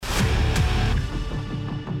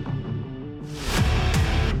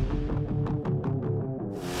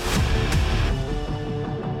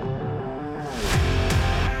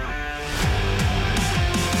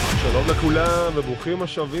לכולם וברוכים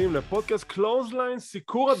השבים לפודקאסט קלוזליין,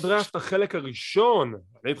 סיקור הדראפט החלק הראשון.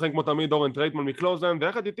 אני איתכם כמו תמיד אורן טרייטמן מקלוזליין,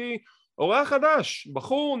 ויחד איתי אורח חדש,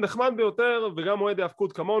 בחור נחמד ביותר וגם אוהד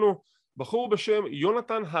ההפקות כמונו, בחור בשם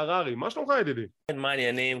יונתן הררי. מה שלומך ידידי? מה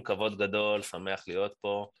העניינים? כבוד גדול, שמח להיות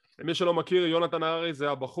פה. למי שלא מכיר, יונתן הררי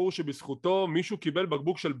זה הבחור שבזכותו מישהו קיבל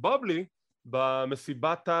בקבוק של בבלי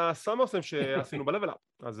במסיבת הסאמרסם שעשינו בלבל אפ.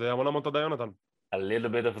 אז המון המון תודה יונתן. A little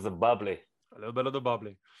bit of the bubbly. A little bit of the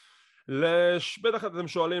bubbly. בטח אתם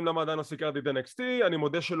שואלים למה עדיין לא סיקרתי את NXT, אני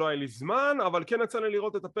מודה שלא היה לי זמן, אבל כן יצא לי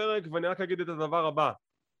לראות את הפרק ואני רק אגיד את הדבר הבא,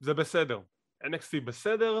 זה בסדר, NXT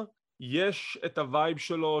בסדר, יש את הווייב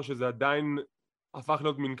שלו שזה עדיין הפך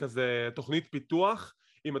להיות מין כזה תוכנית פיתוח,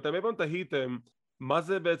 אם אתם אי פעם תהיתם מה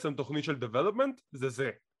זה בעצם תוכנית של development,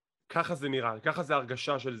 זה, ככה זה נראה, ככה זה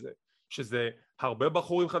הרגשה של זה, שזה הרבה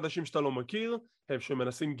בחורים חדשים שאתה לא מכיר, הם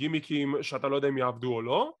שמנסים גימיקים שאתה לא יודע אם יעבדו או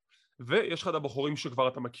לא, ויש לך את הבחורים שכבר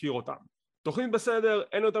אתה מכיר אותם. תוכנית בסדר,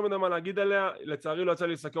 אין יותר מדי מה להגיד עליה, לצערי לא יצא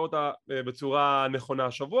לי לסקר אותה בצורה נכונה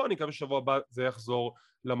השבוע, אני מקווה ששבוע הבא זה יחזור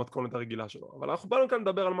למתכונת הרגילה שלו. אבל אנחנו באנו כאן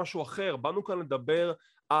לדבר על משהו אחר, באנו כאן לדבר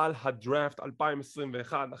על הדראפט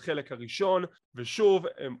 2021, החלק הראשון, ושוב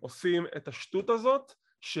הם עושים את השטות הזאת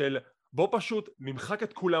של בוא פשוט נמחק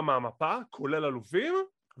את כולם מהמפה, כולל אלופים,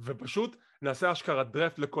 ופשוט נעשה אשכרה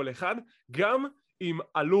דראפט לכל אחד, גם אם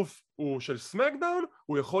אלוף הוא של סמקדאון,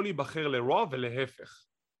 הוא יכול להיבחר לרוע ולהפך.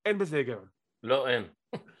 אין בזה היגיון. לא, אין.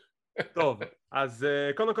 טוב, אז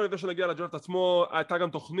קודם כל לפני שנגיע לדראפט עצמו, הייתה גם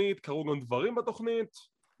תוכנית, קרו גם דברים בתוכנית,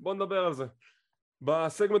 בואו נדבר על זה.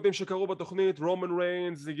 בסגמנטים שקרו בתוכנית, רומן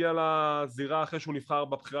ריינס הגיע לזירה אחרי שהוא נבחר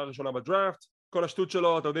בבחירה הראשונה בדראפט, כל השטות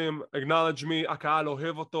שלו, אתם יודעים, acknowledge me, הקהל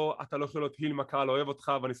אוהב אותו, אתה לא יכול להיות היל אם הקהל אוהב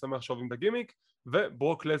אותך, ואני שמח שאוהבים את הגימיק,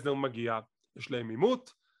 וברוק לזנר מגיע, יש להם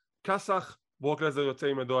עימות, כסח, ברוק לזנר יוצא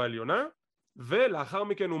עם ידו העליונה, ולאחר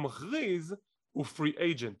מכן הוא מכריז, הוא free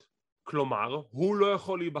agent, כלומר, הוא לא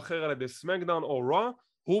יכול להיבחר על ידי סמקדאון או רוע,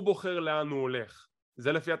 הוא בוחר לאן הוא הולך,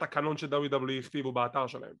 זה לפי התקנון ש-WWE הכתיבו באתר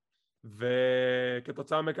שלהם,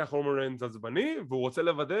 וכתוצאה מכך רומן ריינס עצבני, והוא רוצה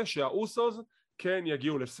לוודא שהאוסוס כן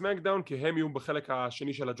יגיעו לסמקדאון, כי הם יהיו בחלק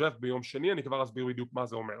השני של הדראפט ביום שני, אני כבר אסביר בדיוק מה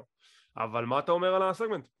זה אומר. אבל מה אתה אומר על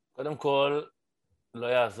הסגמנט? קודם כל, לא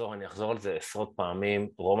יעזור, אני אחזור על זה עשרות פעמים,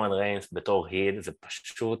 רומן ריינס בתור היד, זה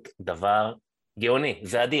פשוט דבר גאוני,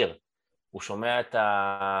 זה אדיר. הוא שומע את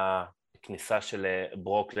הכניסה של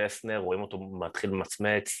ברוק לסנר, רואים אותו מתחיל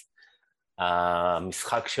מצמץ,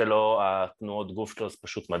 המשחק שלו, התנועות גוף שלו, זה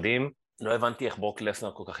פשוט מדהים. לא הבנתי איך ברוק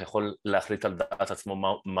לסנר כל כך יכול להחליט על דעת עצמו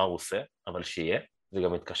מה הוא עושה, אבל שיהיה. זה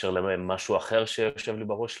גם מתקשר למשהו אחר שיושב לי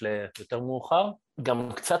בראש ליותר מאוחר.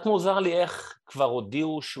 גם קצת מוזר לי איך כבר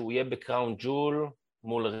הודיעו שהוא יהיה בקראון ג'ול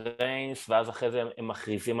מול ריינס, ואז אחרי זה הם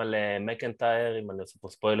מכריזים על מקנטייר, אם אני עושה פה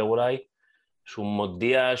ספוילר אולי, שהוא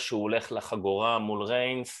מודיע שהוא הולך לחגורה מול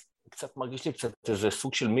ריינס. קצת מרגיש לי קצת איזה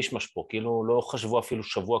סוג של מישמש פה, כאילו לא חשבו אפילו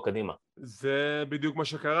שבוע קדימה. זה בדיוק מה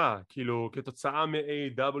שקרה, כאילו כתוצאה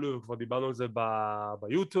מ-AEW, וכבר דיברנו על זה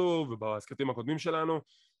ביוטיוב ובסקטים הקודמים שלנו,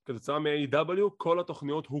 כתוצאה מ-AEW כל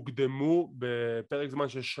התוכניות הוקדמו בפרק זמן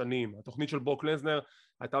של שנים. התוכנית של ברוק לזנר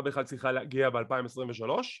הייתה בכלל צריכה להגיע ב-2023,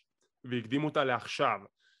 והקדימו אותה לעכשיו.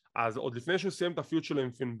 אז עוד לפני שהוא סיים את הפיוט שלו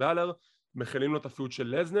עם פין בלר, מכינים לו את הפיוט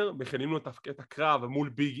של לזנר, מכינים לו את הקרב מול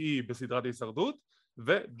ביג אי בסדרת ההישרדות,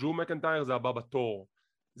 וג'ו מקנטייר זה הבא בתור.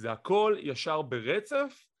 זה הכל ישר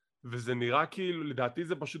ברצף, וזה נראה כאילו, לדעתי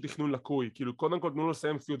זה פשוט תכנון לקוי, כאילו קודם כל תנו לו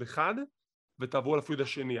לסיים פיוד אחד, ותעברו לפיוד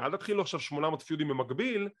השני. אל תתחילו עכשיו 800 פיודים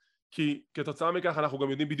במקביל, כי כתוצאה מכך אנחנו גם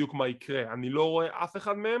יודעים בדיוק מה יקרה. אני לא רואה אף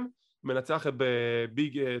אחד מהם מנצח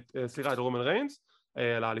את רומן ריינס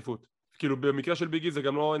לאליפות. כאילו במקרה של ביגי זה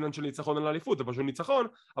גם לא עניין של ניצחון על האליפות, זה פשוט ניצחון,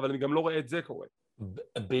 אבל אני גם לא רואה את זה קורה.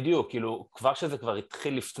 בדיוק, כאילו כבר שזה כבר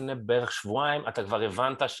התחיל לפני בערך שבועיים, אתה כבר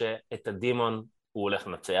הבנת שאת הדימון הוא הולך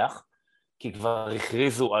לנצח, כי כבר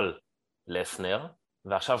הכריזו על לסנר,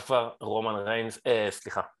 ועכשיו כבר רומן ריינס,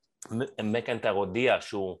 מקנטייר הודיע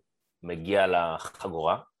שהוא מגיע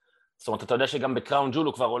לחגורה, זאת אומרת, אתה יודע שגם בקראון ג'ול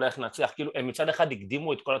הוא כבר הולך לנצח, כאילו הם מצד אחד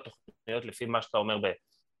הקדימו את כל התוכניות לפי מה שאתה אומר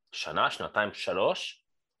בשנה, שנתיים, 3,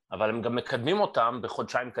 אבל הם גם מקדמים אותם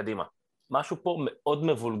בחודשיים קדימה. משהו פה מאוד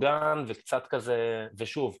מבולגן וקצת כזה,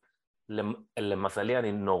 ושוב, למזלי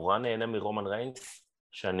אני נורא נהנה מרומן ריינס,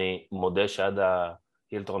 שאני מודה שעד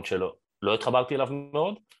ההילטרון שלו לא התחברתי אליו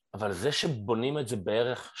מאוד, אבל זה שבונים את זה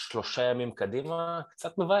בערך 3 ימים קדימה,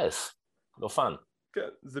 קצת מבאס, לא פן. כן,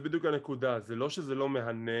 זה בדיוק הנקודה, זה לא שזה לא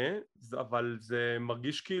מהנה, אבל זה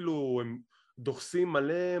מרגיש כאילו הם דוחסים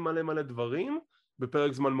מלא מלא מלא דברים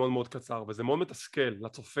בפרק זמן מאוד מאוד קצר, וזה מאוד מתסכל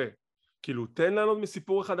לצופה. כאילו, תן לענות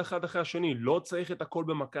מסיפור אחד אחרי השני, לא צריך את הכל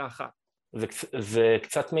במכה אחת. זה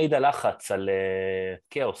קצת מעיד על לחץ, על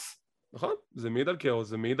כאוס. נכון, זה מעיד על כאוס,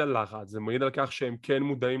 זה מעיד על לחץ, זה מעיד על כך שהם כן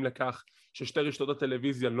מודעים לכך ששתי רשתות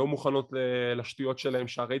הטלוויזיה לא מוכנות לשטויות שלהם,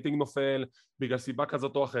 שהרייטינג נופל בגלל סיבה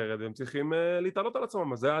כזאת או אחרת, והם צריכים להתעלות על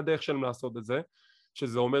עצמם, אז זה הדרך שלהם לעשות את זה,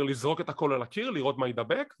 שזה אומר לזרוק את הכל על הקיר, לראות מה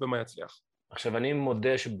ידבק ומה יצליח. עכשיו אני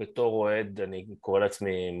מודה שבתור אוהד, אני קורא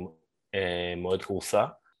לעצמי מועד קורסה,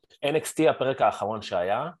 NXT הפרק האחרון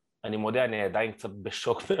שהיה, אני מודה, אני עדיין קצת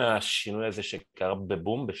בשוק מהשינוי הזה שקרה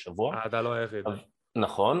בבום בשבוע. אתה לא היחיד.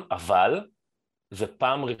 נכון, אבל זה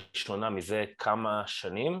פעם ראשונה מזה כמה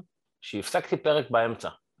שנים שהפסקתי פרק באמצע,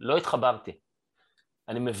 לא התחברתי.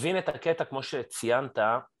 אני מבין את הקטע כמו שציינת,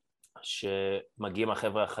 שמגיעים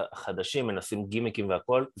החבר'ה החדשים, מנסים גימיקים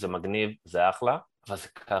והכל, זה מגניב, זה אחלה, אבל זה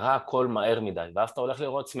קרה הכל מהר מדי, ואז אתה הולך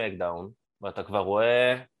לראות סמקדאון, ואתה כבר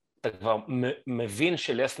רואה, אתה כבר מבין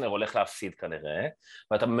שלסנר הולך להפסיד כנראה,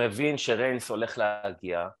 ואתה מבין שריינס הולך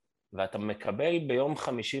להגיע, ואתה מקבל ביום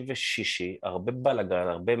חמישי ושישי הרבה בלגן,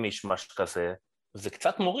 הרבה משמש כזה, זה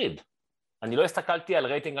קצת מוריד. אני לא הסתכלתי על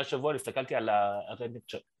רייטינג השבוע, אני הסתכלתי על הרייטינג,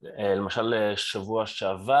 למשל שבוע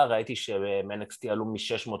שעבר, ראיתי שב-NXT עלו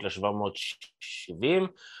מ-600 ל-770,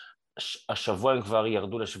 השבוע הם כבר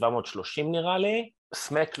ירדו ל-730 נראה לי,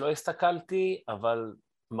 סמק לא הסתכלתי, אבל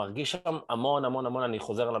מרגיש שם המון המון המון, אני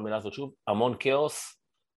חוזר על המילה הזאת שוב, המון כאוס,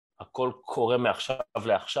 הכל קורה מעכשיו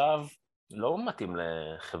לעכשיו, לא מתאים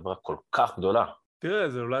לחברה כל כך גדולה. תראה,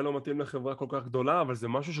 זה אולי לא מתאים לחברה כל כך גדולה, אבל זה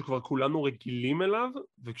משהו שכבר כולנו רגילים אליו,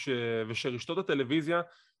 ושרשתות הטלוויזיה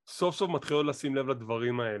סוף סוף מתחילות לשים לב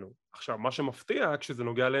לדברים האלו. עכשיו, מה שמפתיע, כשזה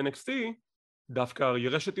נוגע ל-NXT, דווקא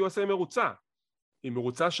רשת USA מרוצה. היא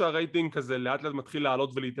מרוצה שהרייטינג כזה לאט לאט מתחיל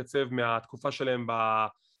לעלות ולהתייצב מהתקופה שלהם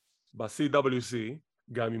ב-CWC,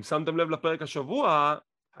 גם אם שמתם לב לפרק השבוע,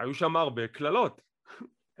 היו שם הרבה כללות.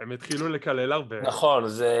 הם התחילו לקלל הרבה. נכון,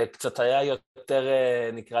 זה קצת היה יותר,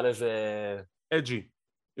 נקרא לזה... אג'י.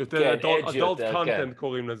 יותר adult content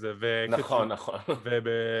קוראים לזה. נכון, נכון.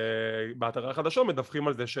 ובאתרי החדשות מדווחים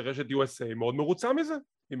על זה שרשת USA מאוד מרוצה מזה.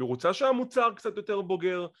 היא מרוצה שהמוצר קצת יותר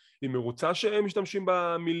בוגר, היא מרוצה שהם משתמשים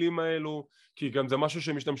במילים האלו, כי גם זה משהו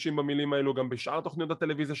שהם משתמשים במילים האלו גם בשאר תוכניות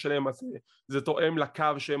הטלוויזיה שלהם, אז זה תואם לקו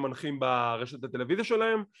שהם מנחים ברשת הטלוויזיה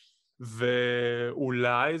שלהם,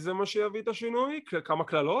 ואולי זה מה שיביא את השינוי, כמה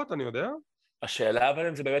כללות, אני יודע. השאלה אבל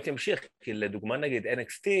אם זה באמת ימשיך, כי לדוגמה נגיד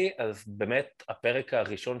NXT, אז באמת הפרק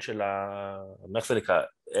הראשון של איך זה נקרא?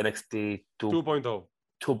 NXT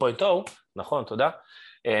 2.0, נכון, תודה.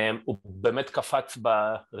 הוא באמת קפץ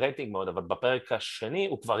ברייטינג מאוד, אבל בפרק השני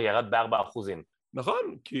הוא כבר ירד ב4%.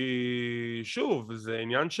 נכון, כי שוב, זה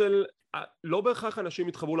עניין של... לא בהכרח אנשים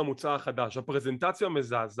יתחברו למוצר החדש, הפרזנטציה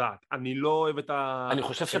מזעזעת, אני לא אוהב את אני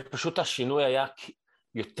חושב שפשוט השינוי היה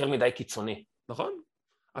יותר מדי קיצוני. נכון.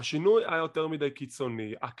 השינוי היה יותר מדי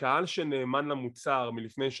קיצוני, הקהל שנאמן למוצר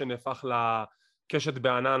מלפני שנהפך לקשת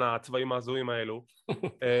בענן הצבעים ההזויים האלו,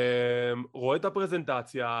 רואה את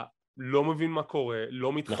הפרזנטציה, לא מבין מה קורה,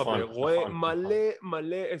 לא מתחבר, רואה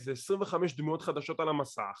מלא איזה 25 דמויות חדשות על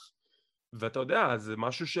המסך, ואתה יודע, זה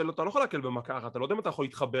משהו שאתה לא יכול להקל במכה, אתה לא יודע אם אתה יכול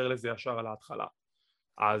להתחבר לזה ישר על ההתחלה.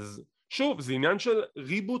 אז שוב, זה עניין של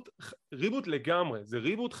ריבוט לגמרי, זה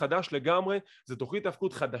ריבוט חדש לגמרי, זה תוכנית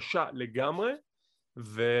הפקות חדשה לגמרי,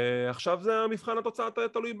 ועכשיו זה המבחן התוצאה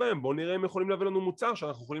תלוי בהם. בואו נראה אם יכולים להביא לנו מוצר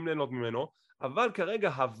שאנחנו יכולים ליהנות ממנו, אבל כרגע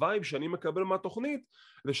הווייב שאני מקבל מהתוכנית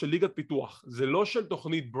זה של ליגת פיתוח, זה לא של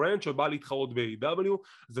תוכנית ברנד שבאה להתחרות ב-AW,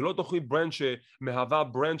 זה לא תוכנית ברנד שמהווה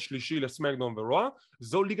ברנד שלישי לסמקדאון ורוע,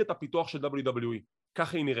 זו ליגת הפיתוח של WWE,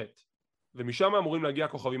 ככה היא נראית, ומשם אמורים להגיע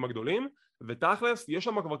הכוכבים הגדולים, ותכלס יש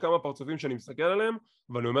שם כבר כמה פרצופים שאני מסתכל עליהם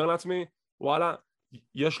ואני אומר לעצמי וואלה,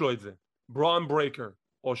 יש לו את זה, ברון ברייקר,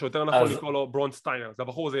 או שיותר נכון לקרוא לו ברון סטיינר, זה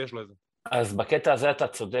הבחור הזה יש לו את זה. אז בקטע הזה אתה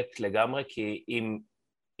צודק לגמרי, כי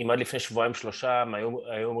אם עד לפני שבועיים שלושה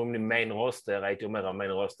היו אומרים לי מיין רוסטר, הייתי אומר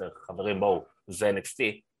המיין רוסטר, חברים בואו, זה NXT,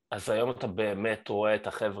 אז היום אתה באמת רואה את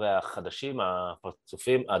החבר'ה החדשים,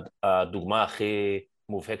 הפרצופים, הדוגמה הכי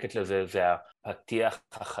מובהקת לזה זה הפתיח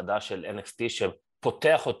החדש של NXT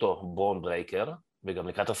שפותח אותו ברון ברייקר, וגם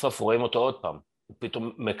לקראת הסוף רואים אותו עוד פעם, הוא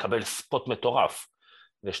פתאום מקבל ספוט מטורף,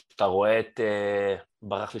 ושאתה רואה את,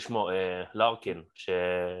 ברח לשמו, לארקין,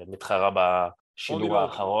 שמתחרה בשידור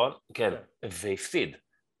האחרון, כן, והפסיד.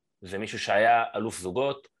 זה מישהו שהיה אלוף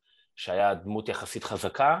זוגות, שהיה דמות יחסית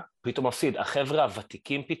חזקה, פתאום מפסיד. החבר'ה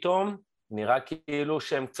הוותיקים פתאום, נראה כאילו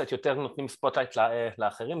שהם קצת יותר נותנים ספוטלייט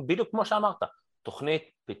לאחרים, בדיוק כמו שאמרת, תוכנית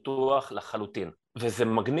פיתוח לחלוטין. וזה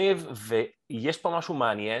מגניב, ויש פה משהו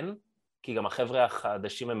מעניין, כי גם החבר'ה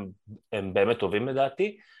החדשים הם באמת טובים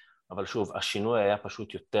לדעתי, אבל שוב, השינוי היה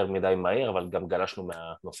פשוט יותר מדי מהיר, אבל גם גלשנו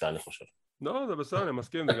מהנושא, אני חושב. לא, זה בסדר, אני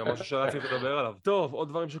מסכים, זה גם משהו שהיה צריך לדבר עליו. טוב, עוד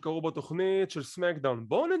דברים שקרו בתוכנית של סמקדאון.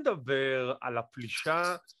 בואו נדבר על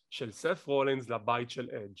הפלישה של סף רולינס לבית של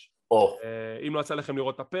אדג'. אם לא יצא לכם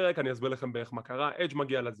לראות את הפרק, אני אסביר לכם בערך מה קרה. אדג'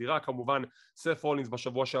 מגיע לזירה, כמובן סף רולינס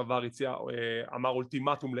בשבוע שעבר אמר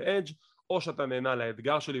אולטימטום לאדג', או שאתה נהנה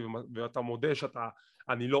לאתגר שלי ואתה מודה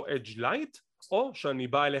שאני לא אדג' לייט, או שאני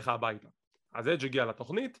בא אליך הביתה. אז אדג' הגיע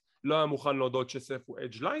לתוכנית, לא היה מוכן להודות שסף הוא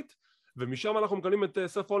אדג' לייט, ומשם אנחנו מקבלים את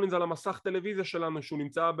סף רולינס על המסך טלוויזיה שלנו, שהוא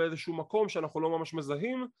נמצא באיזשהו מקום שאנחנו לא ממש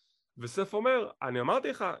מזהים, וסף אומר, אני אמרתי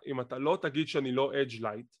לך, אם אתה לא תגיד שאני לא אדג'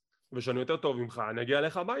 לייט, ושאני יותר טוב ממך, אני אגיע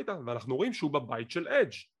אליך הביתה, ואנחנו רואים שהוא בבית של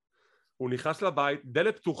אדג'. הוא נכנס לבית,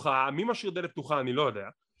 דלת פתוחה, מי משאיר דלת פתוחה אני לא יודע,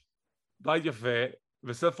 בית יפה,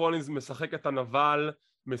 וסף רולינס משחק את הנבל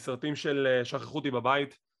מסרטים של שכחו אותי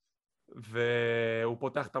בבית, והוא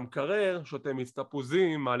פותח את המקרר, שותה מיץ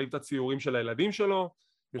תפוזים, מעליב את הציורים של הילדים שלו,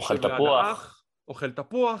 אוכל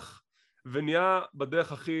תפוח, ונהיה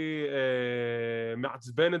בדרך הכי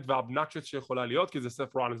מעצבנת והאבנקשת שיכולה להיות, כי זה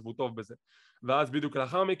סף רולינס והוא טוב בזה. ואז בדיוק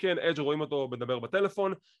לאחר מכן, אדג' רואים אותו מדבר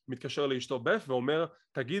בטלפון, מתקשר לאשתו בפ ואומר,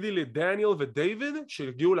 תגידי לי דניאל ודייוויד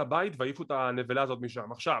שהגיעו לבית והעיפו את הנבלה הזאת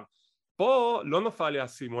משם. עכשיו, פה לא נפל לי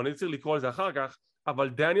הסימון, אני צריך לקרוא לזה אחר כך, אבל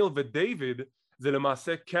דניאל ודייוויד זה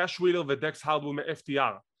למעשה קאש ווילר ודקס הרדוול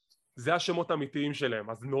מ-FTR. זה השמות האמיתיים שלהם,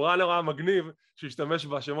 אז נורא מגניב שישתמש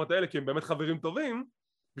בשמות האלה, כי הם באמת חברים טובים,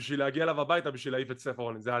 בשביל להגיע אליו הביתה, בשביל להעיף את סף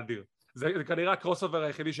רולינס, זה אדיר. זה כנראה הקרוס אובר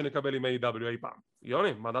היחידי שנקבל עם A.W. אי פעם.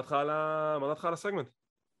 יוני, מה דעתך על הסגמנט?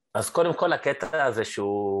 אז קודם כל הקטע הזה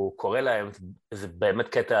שהוא קורא להם, זה באמת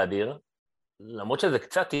קטע אדיר, למרות שזה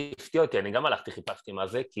קצת הפתיע אותי, אני גם הלכתי חיפשתי מה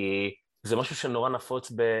זה, כי זה משהו שנורא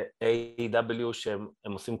נפוץ ב-A.W. שהם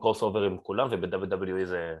עושים קרוס אובר עם כולם, וב-WWE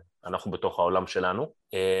זה אנחנו בתוך העולם שלנו.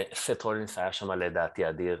 סט רולינס היה שם לדעתי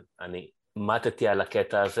אדיר, אני מתתי על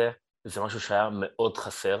הקטע הזה, זה משהו שהיה מאוד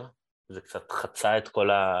חסר, זה קצת חצה את כל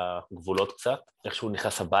הגבולות קצת, איך שהוא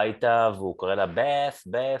נכנס הביתה והוא קורא לה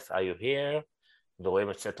Beth, are you here?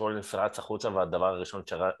 ורואים את סט רולינס רץ החוצה, והדבר הראשון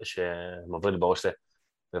שמוביל לי בראש זה,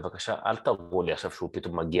 בבקשה, אל תראו לי עכשיו שהוא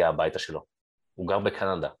פתאום מגיע הביתה שלו, הוא גר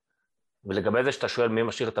בקנדה. ולגבי זה שאתה שואל מי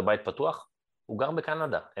משאיר את הבית פתוח, הוא גר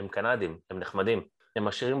בקנדה, הם קנדים, הם נחמדים, הם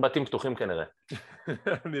משאירים בתים פתוחים כנראה.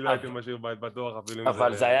 אני לא הייתי משאיר בית פתוח אפילו.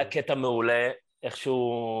 אבל זה היה קטע מעולה, איך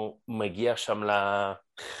שהוא מגיע שם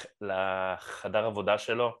לחדר עבודה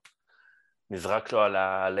שלו, נזרק לו על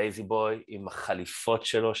הלייזי בוי עם החליפות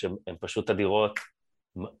שלו, שהן פשוט אדירות,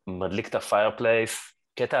 מדליק את הפיירפלייס,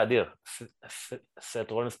 קטע אדיר.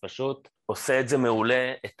 סט רולינס פשוט עושה את זה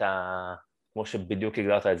מעולה, כמו שבדיוק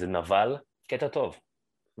הגדרת את זה, נבל, קטע טוב.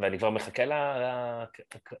 ואני כבר מחכה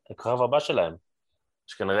לקרב הבא שלהם,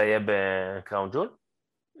 שכנראה יהיה בקראון ג'ול.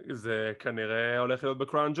 זה כנראה הולך להיות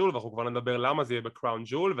בקראון ג'ול, ואנחנו כבר נדבר למה זה יהיה בקראון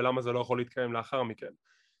ג'ול, ולמה זה לא יכול להתקיים לאחר מכן.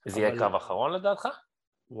 זה יהיה קרב אחרון לדעתך?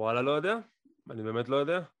 וואלה, לא יודע. אני באמת לא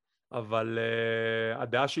יודע. אבל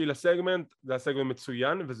הדעה שלי לסגמנט, זה הסגמנט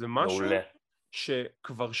מצוין, וזה משהו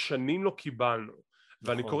שכבר שנים לא קיבלנו.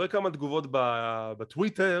 ואני קורא כמה תגובות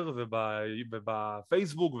בטוויטר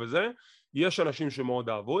ובפייסבוק וזה, יש אנשים שמאוד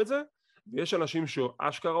אהבו את זה, ויש אנשים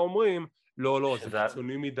שאשכרה אומרים, לא, זה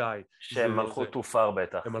קיצוני מדי. שהם הלכו too far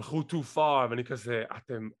בטח. הם הלכו too far, ואני כזה,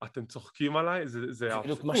 אתם צוחקים עליי? זה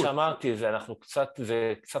בדיוק מה שאמרתי,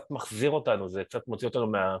 זה קצת מחזיר אותנו, זה קצת מוציא אותנו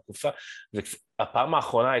מהקופסה. הפעם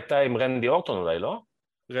האחרונה הייתה עם רנדי אורטון אולי, לא?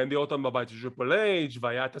 רנדי אורטון בבית של טריפל אייג'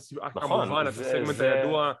 והיה כמובן את הסגמנט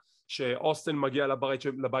הידוע, שאוסטן מגיע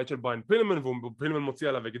לבית של בריין פילמן, ופילמן מוציא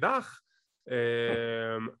עליו אקדח.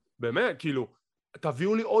 באמת, כאילו,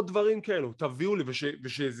 תביאו לי עוד דברים כאלו, תביאו לי,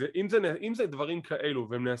 אם זה דברים כאלו,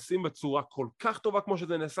 והם נעשים בצורה כל כך טובה כמו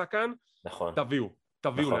שזה נעשה כאן, תביאו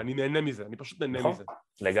לי, אני נהנה מזה, אני פשוט נהנה מזה.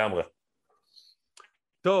 לגמרי.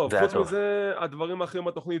 טוב, חוץ מזה, הדברים האחרים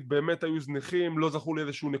בתוכנית באמת היו זניחים, לא זכו לי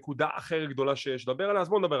איזושהי נקודה אחרת גדולה שיש לדבר עליה, אז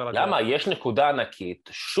בואו נדבר עליה. למה? יש נקודה ענקית,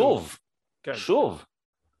 שוב,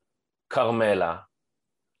 קרמלה,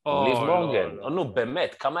 ליב מורגן, נו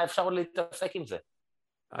באמת, כמה אפשר להתעסק עם זה?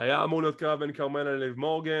 היה אמור להיות קרב בין קרמלה לליב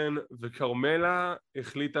מורגן, וקרמלה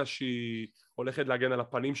החליטה שהיא הולכת להגן על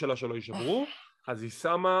הפנים שלה שלא יישברו, אז היא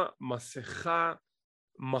שמה מסכה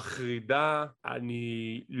מחרידה,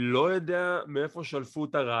 אני לא יודע מאיפה שלפו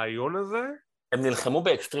את הרעיון הזה. הם נלחמו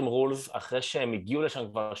באקסטרים רולס, אחרי שהם הגיעו לשם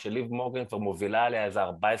כבר, שליב מורגן כבר מובילה עליה איזה 14-0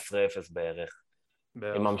 בערך.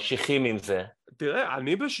 הם ממשיכים עם זה. תראה,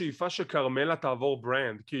 אני בשאיפה שקרמלה תעבור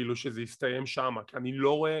ברנד, כאילו שזה יסתיים שם, כי אני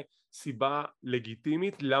לא רואה סיבה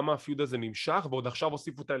לגיטימית למה הפיוד הזה נמשך, ועוד עכשיו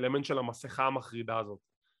הוסיפו את האלמנט של המסכה המחרידה הזאת.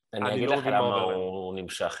 אני אגיד לך למה הוא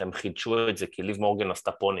נמשך, הם חידשו את זה, כי ליב מורגן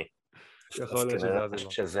עשתה פוני. יכול להיות שזה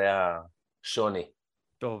שזה השוני.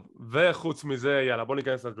 טוב, וחוץ מזה, יאללה, בוא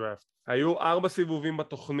ניכנס לדראפט. היו 4 סיבובים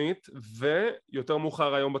בתוכנית, ויותר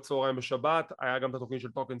מאוחר היום בצהריים בשבת, היה גם את התוכנית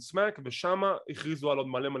של טוק אנד סמק, ושם הכריזו על עוד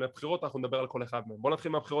מלא בחירות, אנחנו נדבר על כל אחד מהם. בוא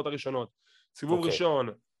נתחיל מהבחירות הראשונות. סיבוב ראשון,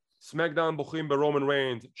 סמקדאון בוחרים ברומן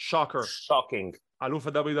ריינס, שוקר. שוקינג. אלוף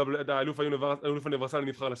האוניברסלי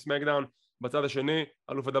נבחר לסמקדאון. בצד השני,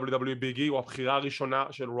 אלוף ה-WWE ביג אי, הוא הבחירה הראשונה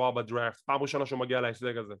של רוע בדראפט, פעם ראשונה שהוא מגיע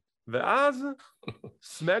להישג הזה. ואז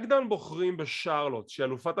סמקדאון בוחרים בשרלוט, שהיא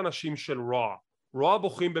אלופת הנשים של רוע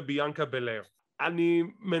בוחרים בביאנקה בלר. אני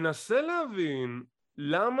מנסה להבין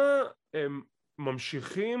למה הם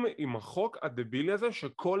ממשיכים עם החוק הדבילי הזה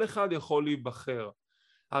שכל אחד יכול להיבחר.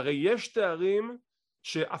 הרי יש תארים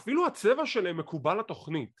שאפילו הצבע שלהם מקובל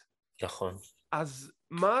לתוכנית. נכון. אז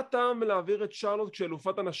מה הטעם להעביר את שרלוט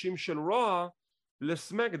כשאלופת הנשים של רוע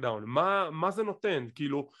לסמקדאון? מה זה נותן?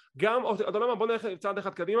 כאילו, גם, אתה יודע מה, בוא נלך צעד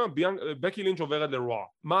אחד קדימה, בקי לינץ' עוברת לרוע.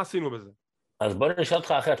 מה עשינו בזה? אז בוא נשאל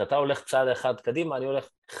אותך אחרת, אתה הולך צעד אחד קדימה, אני הולך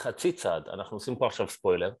חצי צעד. אנחנו עושים פה עכשיו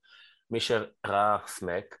ספוילר. מי שראה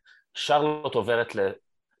סמק, שרלוט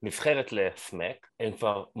נבחרת לסמק, הם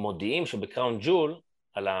כבר מודיעים שבקראון ג'ול,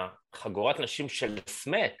 על החגורת נשים של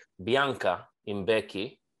סמק, ביאנקה עם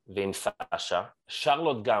בקי, ועם סאשה,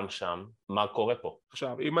 שרלוט גם שם, מה קורה פה?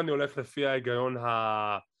 עכשיו, אם אני הולך לפי ההיגיון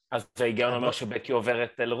אז ההיגיון אומר שבקי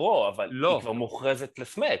עוברת אל רו, אבל לא. היא כבר מוכרזת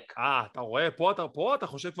לסמק. אתה רואה, פה אתה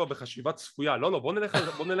חושב כבר בחשיבה צפויה. לא, בוא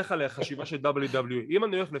נלך על החשיבה של WWE. אם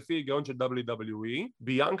אני הולך לפי ההיגיון של WWE,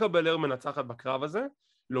 ביאנקה בלר מנצחת בקרב הזה,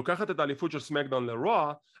 לוקחת את האליפות של סמקדאון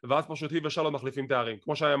לרוע, ואז פשוט היא ושרלוט מחליפים תארים,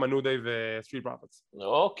 כמו שהיה מנו דיי וסטריט פרופטס.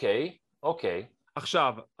 אוקיי.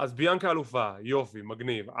 עכשיו, אז ביאנקה אלופה, יופי,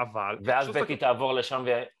 מגניב, אבל... ואז בקי תעבור לשם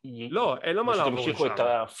לא, אין לה מה לעבור לשם. ושתמשיכו את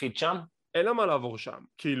הפיד שם? אין לה מה לעבור שם.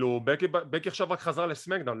 כאילו, בקי עכשיו רק חזרה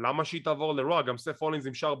לסמקדאון, למה שהיא תעבור לרוע? גם סף הולינס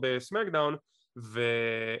נמשך בסמקדאון,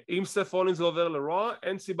 ואם סף הולינס לא עובר לרוע,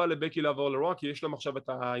 אין סיבה לבקי לעבור לרוע, כי יש להם עכשיו את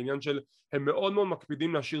העניין של... הם מאוד מאוד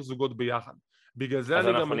מקפידים להשאיר זוגות ביחד. בגלל זה אז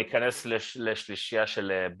אני אנחנו גם... ניכנס לשלישייה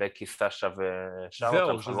של בקי, סאשה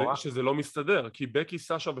ושרלוט. זהו, שזה לא מסתדר, כי בקי,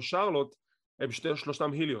 סאשה ושרלוט הם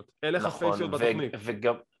שלושתם היליות, אין לך פייסיות בתוכנית.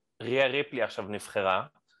 וגם ריה ריפלי עכשיו נבחרה,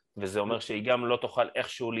 וזה אומר שהיא גם לא תוכל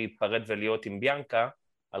איכשהו להיפרד ולהיות עם ביאנקה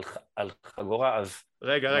על חגורה, אז...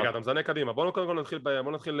 רגע, אתה מזנה קדימה, בוא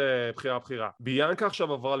נתחיל בחירה. ביאנקה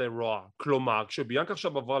עכשיו עברה לרוע, כלומר, כשביאנקה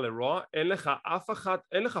עכשיו עברה לרוע,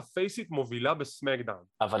 אין לך פייסית מובילה בסמקדאון.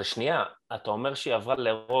 אבל שנייה, אתה אומר שהיא עברה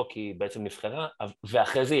לרוע כי היא בעצם נבחרה,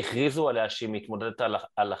 ואחרי זה הכריזו עליה שהיא מתמודדת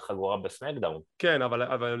על החגורה בסמקדאון. כן, אבל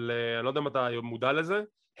אני לא יודע אם אתה מודע לזה,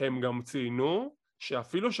 הם גם ציינו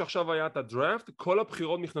שאפילו שעכשיו היה את הדראפט, כל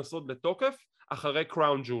הבחירות נכנסות לתוקף אחרי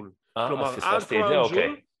קראון ג'ול. כלומר,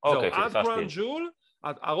 עד קראון ג'ול,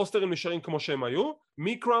 הרוסטרים נשארים כמו שהם היו,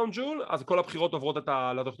 מקראון ג'ול, אז כל הבחירות עוברות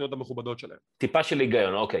לתוכניות המכובדות שלהם. טיפה של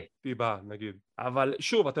היגיון, אוקיי. טיפה, נגיד. אבל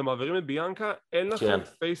שוב, אתם מעבירים את ביאנקה, אין לכם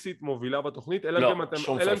פייסית מובילה בתוכנית, אלא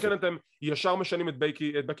אם כן אתם ישר משנים את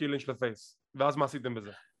בקי לינץ' לפייס. ואז מה עשיתם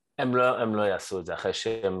בזה? הם לא יעשו את זה, אחרי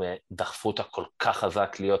שהם דחפו אותה כל כך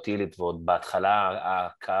חזק להיות הילית, ועוד בהתחלה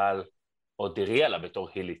הקהל עוד הריע לה בתור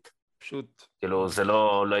הילית. פשוט... כאילו, זה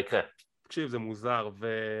לא יקרה. תקשיב, זה מוזר,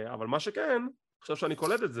 אבל מה שכן, עכשיו שאני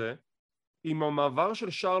קולט את זה, עם המעבר של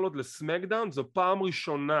שרלוט לסמקדאון, זו פעם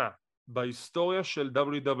ראשונה בהיסטוריה של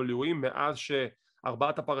WWE, מאז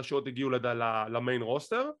שארבעת הפרשיות הגיעו למיין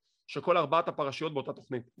רוסטר, שכל ארבעת הפרשיות באותה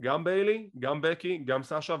תוכנית. גם ביילי, גם בקי, גם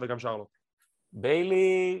סאשה וגם שרלוט.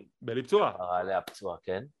 ביילי פצועה. עליה פצועה,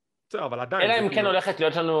 כן. אבל עדיין... אלא אם כן הולכת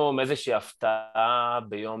להיות לנו איזושהי הפתעה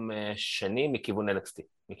ביום שני מכיוון NXT,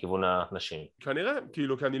 מכיוון הנשים. כנראה,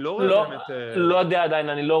 כאילו, כי אני לא רואה באמת... לא יודע עדיין,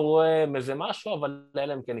 אני לא רואה איזה משהו, אבל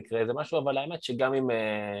אלא אם כן יקרה איזה משהו, אבל האמת שגם אם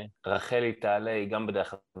רחלי תעלה, היא גם בדרך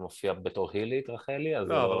כלל מופיעה בתור הילית, רחלי, אז...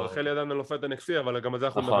 לא, אבל רחלי עדיין נופלת NXT, אבל גם על זה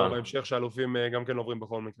אנחנו נדבר בהמשך, שהאלופים גם כן עוברים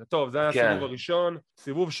בכל מקרה. טוב, זה היה הסיבוב הראשון.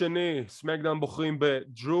 סיבוב שני, סמקדאון בוחרים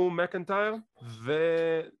בדרו מקנטייר,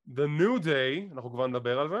 ו-The New Day, אנחנו כבר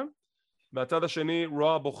נדבר על זה. מהצד השני,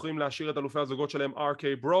 רוע בוחרים להשאיר את אלופי הזוגות שלהם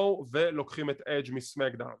RK Bro, ולוקחים את אדג'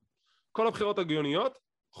 מסמקדאון. כל הבחירות הגיוניות,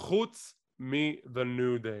 חוץ מ-The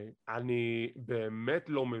New Day. אני באמת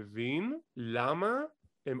לא מבין למה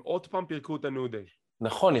הם עוד פעם פירקו את ה-New Day.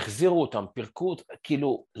 נכון, החזירו אותם, פירקו אותם,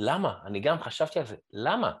 כאילו, למה? אני גם חשבתי על זה,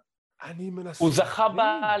 למה? אני מנסה... הוא זכה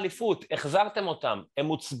באליפות, החזרתם אותם, הם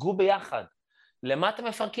הוצגו ביחד. למה אתם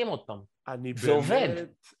מפרקים עוד פעם? זה עובד,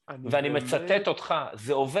 ואני מצטט אותך,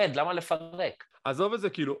 זה עובד, למה לפרק? עזוב את זה,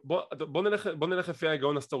 כאילו, בוא נלך לפי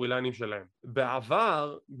ההיגיון הסטורי ליינים שלהם.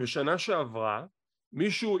 בעבר, בשנה שעברה,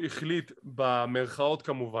 מישהו החליט במרכאות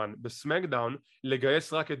כמובן, בסמקדאון,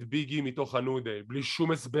 לגייס רק את ביג אי מתוך ה-New Day, בלי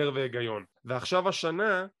שום הסבר והיגיון. ועכשיו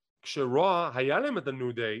השנה, כשרוע היה להם את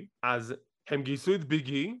ה-New Day, אז הם גייסו את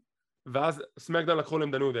ביגי, ואז סמקדאון לקחו להם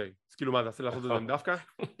את ה-New Day. אז כאילו מה, זה עשה לעשות את זה דווקא?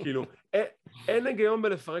 כאילו, אין היגיון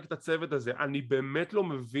בלפרק את הצוות הזה. אני באמת לא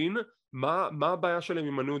מבין מה הבעיה שלהם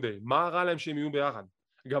עם ה-New Day. מה הרע להם שהם יהיו ביחד?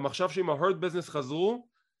 גם עכשיו שעם ה-Hurt Business חזרו,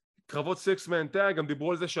 קרבות 6-man tag, גם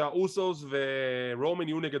דיברו על זה שהאוסוס ורומן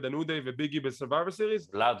יהיו נגד ה-New Day וביגי ב-Survivor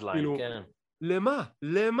Series. בלאדליין, כן. למה?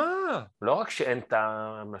 למה? לא רק שאין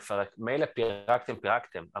טעם לפרק, מילא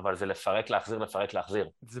פירקתם, אבל זה לפרק, להחזיר.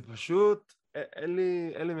 זה פשוט, אין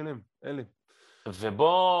לי מילים, אין לי.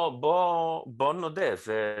 ובוא נודה,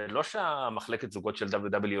 זה לא שהמחלקת זוגות של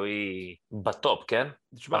WWE בטופ, כן?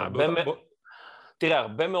 תשמע, תראה,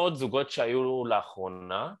 הרבה מאוד זוגות שהיו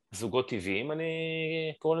לאחרונה, זוגות טבעיים, אני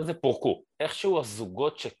קורא לזה פורקו. איכשהו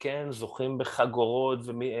הזוגות שכן זוכים בחגורות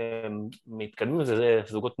ומתקדמים לזה, זה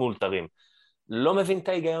זוגות מאולתרים. לא מבין את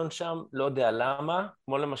ההיגיון שם, לא יודע למה,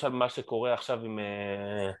 כמו למשל מה שקורה עכשיו עם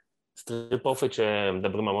סטריפ פרופיט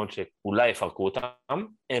שמדברים המון שאולי יפרקו אותם,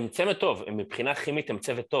 הם צוות טוב, הם מבחינה כימית הם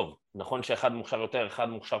צוות טוב, נכון שאחד מוכשר יותר, אחד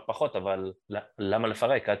מוכשר פחות, אבל למה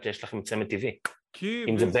לפרק עד שיש לכם צוות טבעי?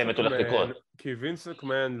 אם זה באמת הולך לקרות. כי וינס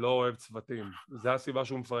מקמן לא אוהב צוותים, זה הסיבה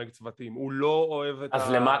שהוא מפרק צוותים, הוא לא אוהב את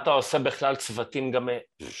אז למה אתה עושה בכלל צוותים גם,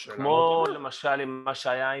 כמו למשל עם מה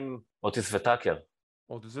שהיה עם אוטיס וטאקר?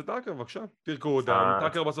 אוטיס וטאקר, בבקשה, תרקו אותם,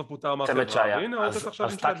 טאקר בסוף פוטר מהחברה, והנה אוטיס עכשיו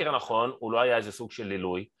אז טאקר נכון, הוא לא היה איזה סוג של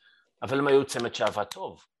לילוי, אבל הם היו צמד שעבד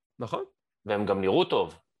טוב. נכון. והם גם נראו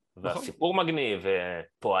טוב, והסיפור מגניב,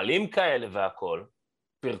 ופועלים כאלה והכל,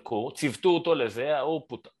 פירקו, צוותו אותו לזה, הוא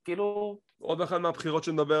פוטר, כאילו... עוד אחד מהבחירות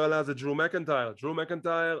שנדבר עליה זה דרו מקנטייר. דרו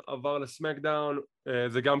מקנטייר עבר לסמקדאון,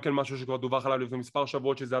 זה גם כן משהו שכבר דווח עליו לפני מספר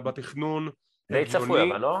שבועות שזה היה בתכנון. די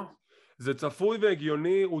צפוי, אבל לא? זה צפוי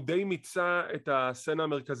והגיוני, הוא די מיצה את הסצנה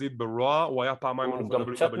המרכזית ברוע, הוא היה פעמיים... הוא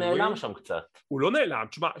גם קצת נעלם שם קצת. הוא לא נעלם,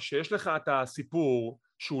 תשמע, שיש לך את הסיפור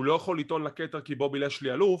שהוא לא יכול לטעון לקטר כי בובי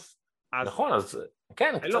לשלי אלוף, נכון, אז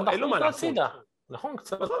כן, קצת דחו אותו הצידה. נכון,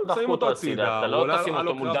 קצת דחו אותו הצידה, אתה לא תשים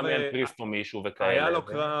אותו מול דמיאן פריסט או מישהו וכאלה.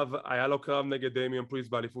 היה לו קרב נגד דמיאן פריסט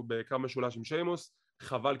באליפות בקרב משולש עם שיימוס,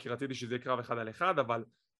 חבל כי רציתי שזה יהיה קרב 1 על 1, אבל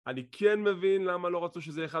אני כן מבין למה לא רצו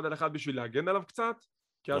שזה יהיה 1 על 1 בשביל להגן עליו קצת,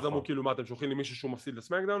 כי אז אמרו כאילו מה אתם שולחים לי מישהו שהוא מפסיד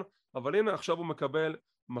לסמקדאון, אבל הנה עכשיו הוא מקבל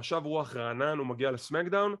משב רוח רענן, הוא מגיע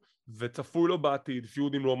לסמקדאון וצפוי לו בעתיד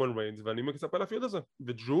פיוד עם רומן ריינס, ואני מצפה לפיוד הזה,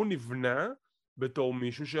 ודרו נבנה בתור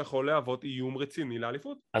מישהו שיכול להוות איום רציני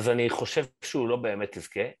לאליפות. אז אני חושב שהוא לא באמת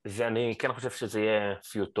יזכה, אני כן חושב שזה יהיה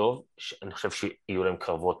פיוט טוב, אני חושב שיהיו להם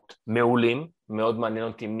קרבות מעולים, מאוד מעניין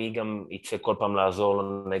אותי מי גם יצא כל פעם לעזור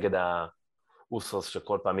לו נגד האוסוס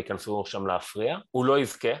שכל פעם ייכנסו שם להפריע, הוא לא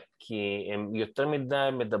יזכה, כי הם יותר מדי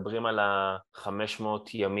מדברים על ה-500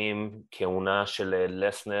 ימים כהונה של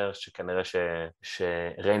לסנר, שכנראה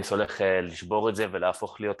שריינס הולך לשבור את זה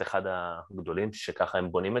ולהפוך להיות אחד הגדולים, שככה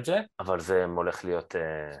הם בונים את זה, אבל זה הולך להיות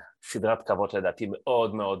סדרת קרבות לדעתי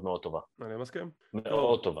מאוד מאוד מאוד טובה. אני מסכים.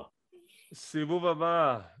 מאוד טובה. סיבוב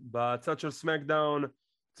הבא, בצד של סמקדאון,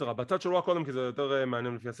 בצד של רוע קודם כי זה יותר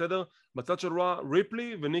מעניין לפי הסדר, בצד של רוע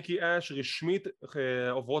ריפלי וניקי אש רשמית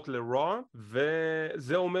עוברות לרוע,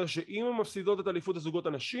 וזה אומר שאם הן מפסידות את אליפות הזוגות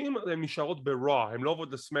הנשים הן נשארות ברוע, הן לא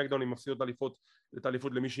עוברות לסמקדאון, הן מפסידות את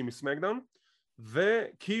האליפות למישהי מסמקדאון,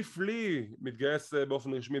 וכיף לי מגויס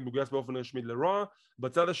באופן רשמי לרוע.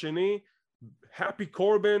 בצד השני הפי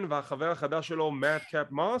קורבן והחבר החדש שלו מאט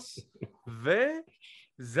קאפ מוס,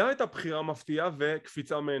 וזו הייתה בחירה מפתיעה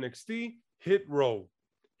וקפיצה מ-NXT. היט רו.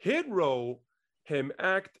 היט רו הם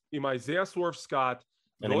אקט עם איזיה סוורף סקוט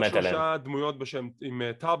ועוד 3 דמויות בשם עם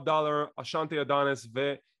טופ דולר, השנתי אדונס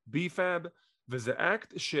ובי-פאב, וזה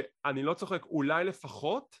אקט שאני לא צוחק, אולי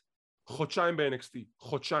לפחות חודשיים ב-NXT,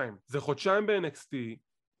 זה חודשיים ב-NXT,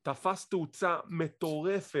 תפס תאוצה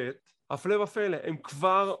מטורפת, הפלא ופלא, הם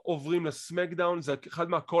כבר עוברים לסמקדאון, זה אחד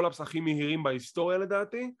מהקולאפס הכי מהירים בהיסטוריה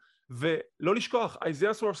לדעתי, ולא לשכוח,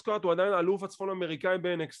 איזיה סוורף סקוט הוא עדיין אלוף הצפון אמריקאי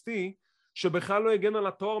ב-NXT, שבכלל לא יגן על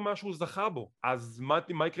התואר מה שהוא זכה בו. אז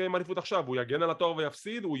מה יקרה עם האליפות עכשיו? הוא יגן על התואר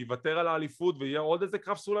ויפסיד? הוא יוותר על האליפות ויהיה עוד איזה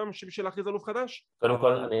קרב סולם בשביל להכריז אלוף חדש? קודם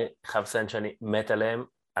כל אני חייב לציין שאני מת עליהם,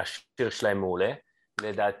 השיר שלהם מעולה,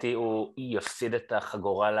 לדעתי הוא יפסיד את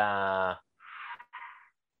החגורה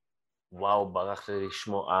וואו, ברח לי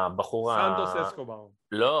לשמוע, הבחור סנטוס אסקובר.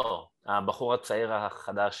 לא, הבחור הצעיר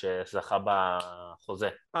החדש שזכה בחוזה.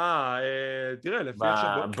 תראה,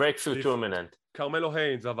 ב-Breakthrough Tournament. קרמלו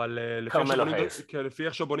היינס, אבל לפי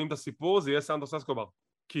איך שבונים את הסיפור זה יהיה סנטוס אסקובר,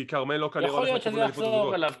 כי קרמלו כנראה יכול להיות שזה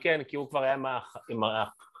יחזור אליו, כן, כי הוא כבר היה עם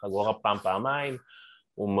החגורה פעמיים,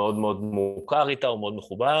 הוא מאוד מאוד מוכר איתה, הוא מאוד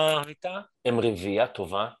מחובר איתה, הם רביעייה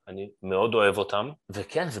טובה, אני מאוד אוהב אותם,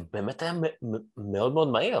 וכן, זה באמת היה מאוד מאוד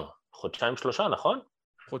מהיר, 2-3, נכון?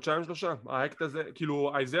 חודשיים שלושה, האקט הזה,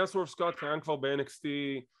 כאילו איזיה סקוט קיים כבר ב-NXT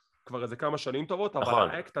כבר איזה כמה שנים טובות, אבל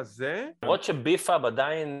האקט הזה... למרות שביפאב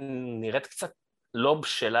עדיין נראית קצת לא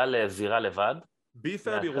בשלה לזירה לבד.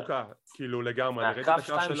 ביפאב ירוקה, כאילו לגמרי. הקרב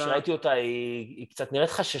 2 שראיתי אותה, היא קצת נראית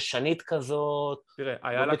חששנית כזאת,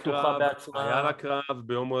 תראה, לא בטוחה בעצמה. היה לה קרב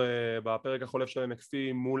בפרק החולף של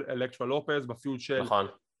NXT מול אלקטרה לופז, בפיוד של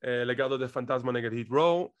לגרדו דה פנטזמה נגד היט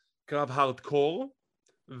רו, קרב הארדקור,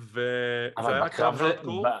 אבל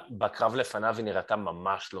בקרב לפניו היא נראתה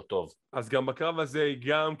ממש לא טוב. אז גם בקרב הזה היא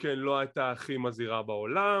גם כן לא הייתה הכי מזהירה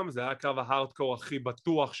בעולם, זה היה קרב ההארדקור הכי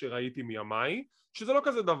בטוח שראיתי מימיי, שזה לא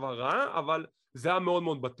כזה דבר רע, אבל זה היה מאוד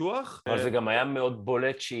מאוד בטוח. אבל זה גם היה מאוד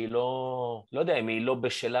בולט שהיא לא יודע אם היא לא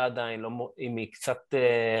בשלה עדיין, אם היא קצת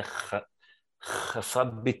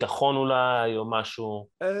חסרת ביטחון אולי או משהו,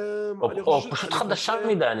 או פשוט חדשה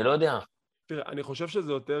מדי, אני לא יודע. תראה, אני חושב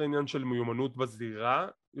שזה יותר עניין של מיומנות בזירה,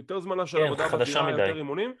 יותר זמנה של עבודה בזירה, יותר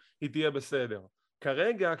אימונים, היא תהיה בסדר.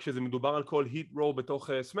 כרגע, כשזה מדובר על כל היט רו בתוך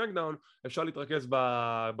סמקדאון, אפשר להתרכז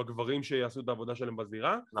בגברים שיעשו את העבודה שלהם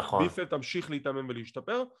בזירה. נכון. ביפל תמשיך להתאמן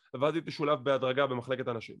ולהשתפר, ואז היא תשולב בהדרגה במחלקת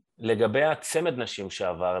הנשים. לגבי הצמד נשים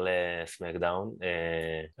שעבר לסמקדאון,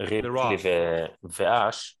 ריפלי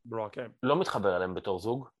ואש, לא מתחבר אליהם בתור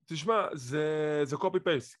זוג. תשמע, זה קופי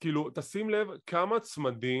פייס, כאילו תשים לב כמה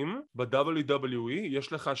צמדים ב-WWE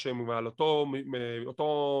יש לך שהם על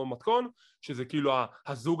אותו מתכון, שזה כאילו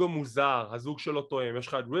הזוג המוזר, הזוג שלא תואם, יש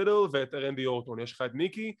לך את רידל ואת רנדי אורטון, יש לך את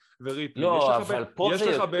ניקי וריפלי. לא, אבל פה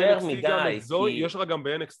זה יותר מדי. יש לך גם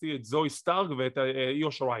ב-NXT את זוי סטארק ואת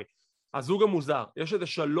איו שוראי. הזוג המוזר, יש את זה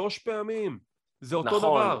 3 פעמים, זה אותו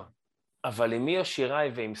דבר. אבל עם מיו שיראי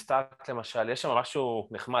ועם סטארק למשל, יש שם משהו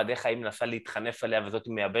נחמד, איך האם מנסה להתחנף עליה וזאת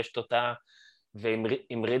מייבשת אותה,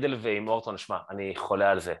 ועם רידל ועם אורטון, שמע, אני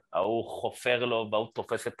חולה על זה. ההוא חופר לו, והוא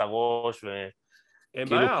תופס את הראש,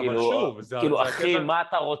 כאילו, אחי, מה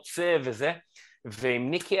אתה רוצה וזה,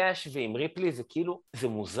 ועם ניקי אש ועם ריפלי, זה כאילו, זה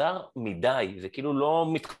מוזר מדי, זה כאילו לא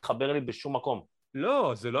מתחבר לי בשום מקום.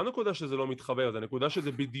 לא, זה לא הנקודה שזה לא מתחבר, זה הנקודה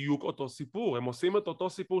שזה בדיוק אותו סיפור, הם עושים את אותו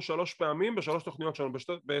סיפור 3 פעמים ב3 תוכניות שונות,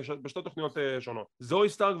 בשתי תוכניות שונות. זוי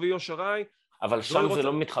סטארק ואיו שיראי, אבל שם זה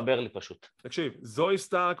לא מתחבר לי פשוט. תקשיב, זוי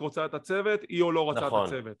סטארק רוצה את הצוות, איו לא רוצה את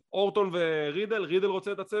הצוות. אורטון ורידל, רידל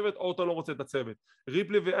רוצה את הצוות, אורטון לא רוצה את הצוות.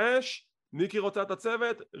 ריפלי ואש, ניקי רוצה את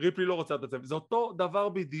הצוות, ריפלי לא רוצה את הצוות. זה אותו דבר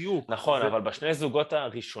בדיוק. נכון, אבל בשני זוגות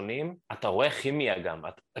הראשונים, אתה רואה כימיה גם.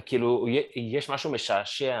 כאילו, יש משהו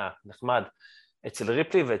משעשע, נחמד. אצל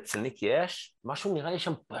ריפלי ואצל ניקי אש, משהו נראה לי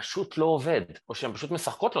שם פשוט לא עובד, או שהן פשוט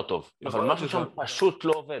משחקות לא טוב, אבל משהו שם פשוט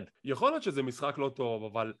לא עובד. יכול להיות שזה משחק לא טוב,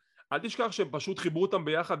 אבל אל תשכח שהם פשוט חיברו אותם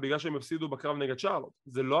ביחד בגלל שהם הפסידו בקרב נגד שרלוט.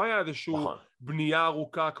 זה לא היה איזושהי בנייה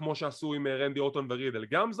ארוכה כמו שעשו עם רנדי אורטון ורידל.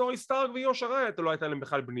 גם זוי סטארק ואיו שיראי לא הייתה להם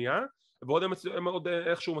בכלל בנייה, ועוד הם עוד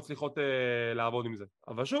איכשהו מצליחות לעבוד עם זה.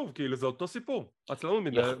 אבל שוב, כאילו זה אותו סיפור. עצלנות,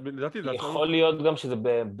 לדעתי זה עצלנות. יכול להיות גם שזה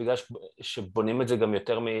בגלל שבונים את זה גם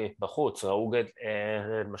יותר מבחוץ. ראו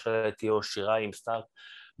למשל את איו שיראי עם סטארק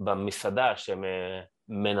במסעדה, שהן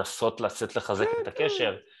מנסות לצאת לחזק את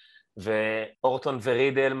הקשר, ואורטון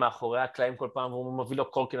ורידל מאחורי הקלעים כל פעם, והוא מביא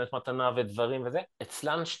לו קורקינט מתנה ודברים וזה.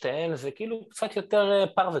 אצלן שתיהן זה כאילו קצת יותר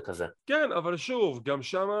פרווה כזה. כן, אבל שוב, גם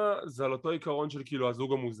שמה זה על אותו עיקרון של כאילו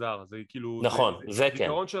הזוג המוזר. זה כאילו... נכון, זה כן. זה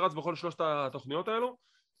עיקרון שרץ בכל 3 התוכניות האלו,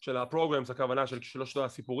 של הפרוגרמס, הכוונה של 3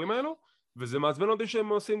 הסיפורים האלו, וזה מעצבן אותי שהם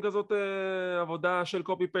עושים כזאת עבודה של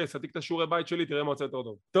קופי פייסט. עתיק את השיעורי בית שלי, תראה מה יוצא יותר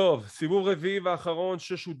טוב. טוב, סיבוב רביעי ואחרון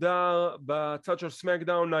ששודר בצד של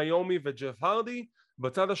סמקדאון, נעיומי וג'ף הרדי.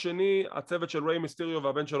 בצד השני, הצוות של ריי מיסטריו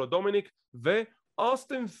והבן שלו דומיניק,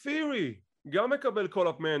 ואוסטין ת'ירי גם מקבל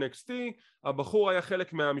קול-אפ מ-NXT. הבחור היה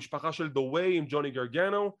חלק מהמשפחה של The Way עם ג'וני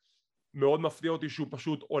גרגנו. מאוד מפתיע אותי שהוא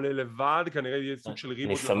פשוט עולה לבד, כנראה יהיה סוג של ריבוט.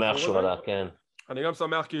 אני שמח שהוא עלה, כן. אני גם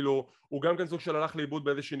שמח, כאילו, הוא גם כן סוג של הלך לאיבוד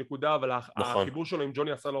באיזושהי נקודה, אבל החיבור שלו עם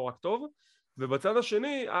ג'וני עשה לו רק טוב. ובצד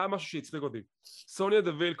השני היה משהו שהצחיק אותי. סוניה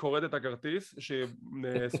דוויל קוראת את הכרטיס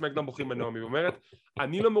שסמקדאון בוחרים בנעמי, היא אומרת,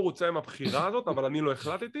 אני לא מרוצה עם הבחירה הזאת, אבל אני לא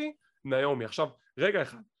החלטתי, נעמי. עכשיו, רגע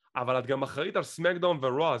אחד, אבל את גם אחראית על סמקדאון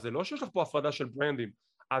ורוע, זה לא שיש לך פה הפרדה של ברנדים.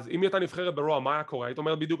 אז אם הייתה נבחרת ברוע, מה היה קורה? היית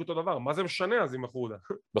אומרת בדיוק אותו דבר, מה זה משנה אז אם אחרודה?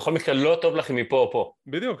 בכל מקרה לא טוב לך מפה או פה.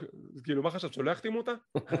 בדיוק, כאילו מה חשבת, שלא יחתימו אותה?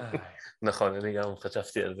 נכון, אני גם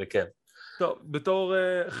חשבתי על זה, כן. טוב, בתור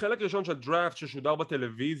חלק ראשון של דראפט ששודר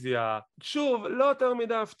בטלוויזיה, שוב, לא יותר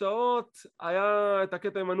מדי הפתעות, היה את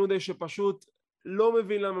הקטע עם הנודי שפשוט לא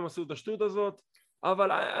מבין למה הם עשו את השטות הזאת,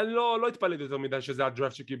 אבל אני לא התפלאתי יותר מדי שזה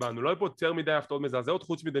הדראפט שקיבלנו, לא היה פה יותר מדי הפתעות מזעזעות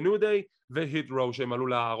חוץ מדי ניודי והיט רו שהם עלו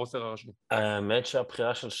לרוסטר הראשי. האמת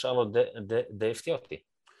שהבחירה של שרלוט די הפתיע אותי.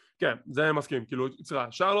 כן, זה אני מסכים, כאילו,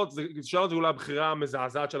 שרלוט זה אולי הבחירה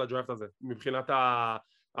המזעזעת של הדראפט הזה, מבחינת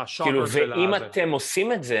כאילו, ואם אתם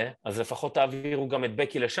עושים את זה, אז לפחות תעבירו גם את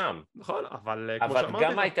בקי לשם. נכון, אבל כמו שאמרתי... אבל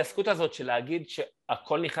גם ההתעסקות הזאת של להגיד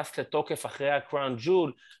שהכל נכנס לתוקף אחרי הקראון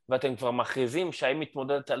ג'ול, ואתם כבר מכריזים שהיא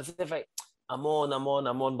מתמודדת על זה, המון המון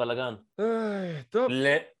המון בלגן. טוב.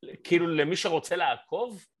 כאילו למי שרוצה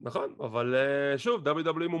לעקוב? נכון, אבל שוב,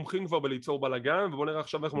 WWE מומחים כבר בליצור בלגן, ובואו נראה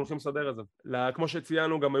עכשיו איך הולכים לסדר את זה. כמו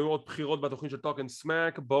שציינו, גם היו עוד בחירות בתוכנית של טוק אנד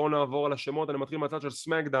סמאק, בואו נעבור על השמות, אני מתחיל מהצד של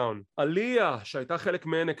סמאקדאון. עליה, שהייתה חלק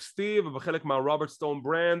מ-NXT ובחלק מה-רוברט סטון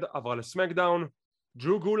ברנד, עברה לסמאקדאון.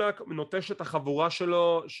 ג'ו גולק נוטש את החבורה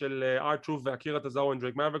שלו של ארטרוף ואקירה טזאוו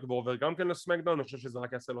ודרייק מאבריק ועובר גם כן לסמקדאון, אני חושב שזה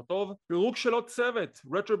רק יעשה לו טוב. פירוק של עוד צוות,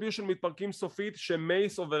 רטריביושן מתפרקים סופית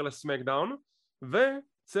שמייס עובר לסמקדאון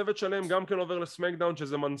וצוות שלם גם כן עובר לסמקדאון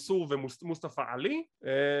שזה מנסור ומוסטפא עלי,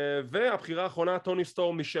 והבחירה האחרונה טוני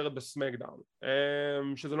סטורם נשארת בסמקדאון.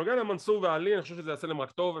 שזה נוגע למנסור ועלי, אני חושב שזה יעשה להם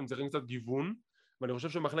רק טוב, הם צריכים קצת גיוון, ואני חושב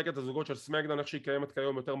שמחלקת הזוגות של סמקדאון איך שהיא קיימת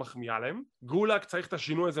כיום יותר מחמיאה להם. גולק צריך את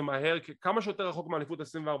השינוי הזה מהר, כמה שיותר רחוק מאליפות 24/7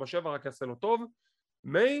 רק יעשה לו טוב.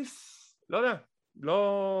 מייס, לא יודע,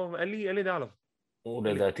 אין לי דעה עליו. הוא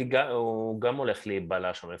לדעתי הוא גם הולך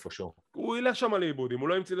להיבלה שם איפשהו. הוא ילך שם לאיבוד, אם הוא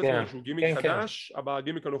לא ימציא לעצמו איזשהו גימיק חדש, אבל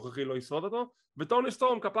הגימיק הנוכחי לא ישרוד אותו, וטוני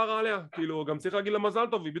סטורם כפרה עליה, כאילו גם צריך להגיד לה מזל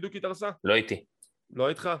טוב, היא בדיוק התארסה. לא איתי. לא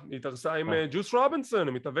איתך, היא התארסה עם ג'וס רובינסון,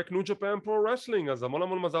 מתאבק ניו ג'פן פרו רסלינג, אז המון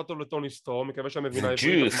המון מזל טוב לטוני סטורם, מקווה שהמבינה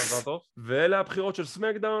עברית מזל טוב. ואלה הבחירות של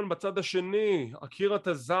סמקדאון, בצד השני, אקירה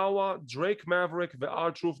טזאווה, דרייק מאבריק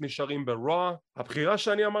וארטרוף נשארים ברוע. הבחירה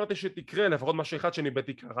שאני אמרתי שתקרה, לפחות מה שאחד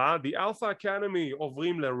שניבאתי קרה, The Alpha Academy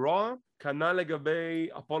עוברים לרוע, כנ"ל לגבי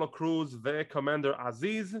אפולו קרוז וקומנדר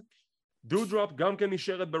עזיז. דודראפט גם כן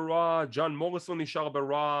נשארת ברוע, ג'ון מוריסון נשאר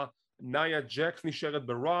ברוע, נאיה ג'קס נשארת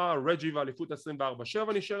ברוע, רג'י ואליפות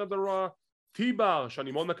 24/7 נשארת ברוע, טיבר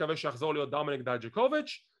שאני מאוד מקווה שיחזור להיות דומניק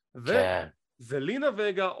דייג'קוביץ' וזלינה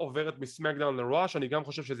וגה עוברת מסמקדאון לרוע, שאני גם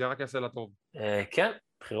חושב שזה רק יעשה לה טוב. כן,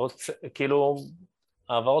 בחירות כאילו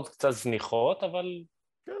העברות קצת זניחות, אבל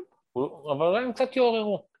הם קצת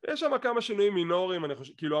יעוררו. יש שם כמה שינויים מינוריים, אני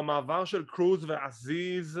חושב, כאילו המעבר של קרוז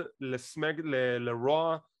ועזיז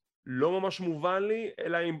לרוע לא ממש מובן לי,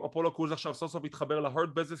 אלא אם אפולו קרוז עכשיו סוף סוף יתחבר להרט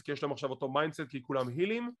ביזנס, כי יש להם עכשיו אותו מיינדסט, כי כולם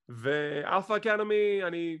הילים, ואלפא אקדמי,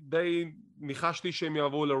 אני די ניחשתי שהם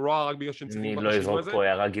יעברו לרוע רק בגלל שהם צריכים... אני לא אזרוק פה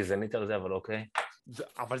הערה גזענית על זה, אבל אוקיי.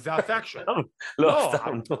 אבל זה הפאקשן. לא,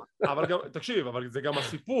 סתם. אבל גם, תקשיב, אבל זה גם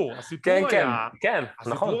הסיפור.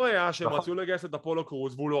 הסיפור היה שהם רצו לגייס את אפולו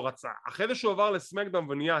קרוז והוא לא רצה. אחרי זה שהוא עבר לסמקדאון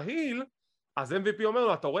ונהיה היל, אז MVP אומר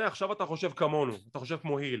לו, אתה רואה, עכשיו אתה חושב כמונו, אתה חושב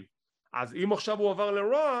כמו היל. אז אם עכשיו הוא עבר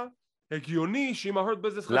לרוע, הגיוני שאם ההרט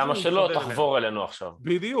ביזנס חשוב... למה שלא תחבור אלינו עכשיו?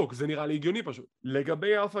 בדיוק, זה נראה לי הגיוני פשוט.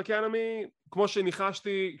 לגבי אלפא אקדמי, כמו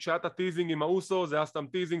שניחשתי, כשהיה את הטיזינג עם האוסו, זה היה סתם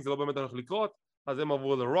טיזינג, זה לא באמת הולך לקרות, אז הם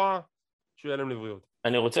עברו לרוע, שיהיה להם לבריאות.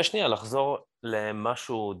 אני רוצה שנייה לחזור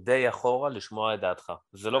למשהו די אחורה, לשמוע את דעתך.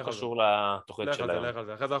 זה לא קשור לתוכנית של היום. לך על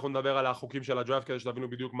זה. אחרי זה אנחנו נדבר על החוקים של הדראפט, כדי שתבינו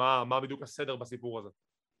בדיוק מה בדיוק הסדר בסיפור הזה.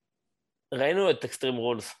 ראינו את אקסטרים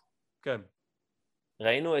רולס. כן.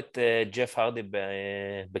 ראינו את ג'ף הרדי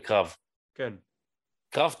בקרב. כן.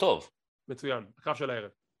 קרב טוב. מצוין, הקרב של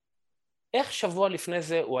הערב. איך שבוע לפני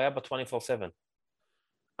זה הוא היה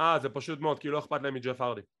ב-24/7? זה פשוט מאוד, כי לא אכפת להם מג'ף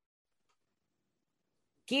הרדי.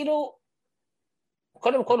 כאילו,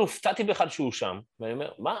 קודם כל הופתעתי בכלל שהוא שם, ואני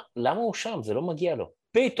אומר, מה? למה הוא שם? זה לא מגיע לו.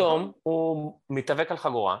 פתאום הוא מתאבק על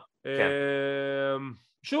חגורה.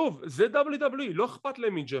 שוב, זה WWE, לא אכפת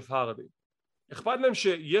להם מג'ף הרדי. אכפת להם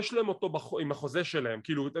שיש להם אותו עם החוזה שלהם,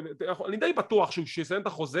 כאילו, אני די בטוח שהוא שיסיים את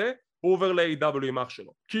החוזה, הוא עובר ל-AW עם אח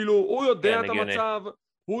שלו. כאילו, הוא יודע את המצב,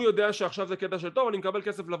 הוא יודע שעכשיו זה קטע של טוב, אני מקבל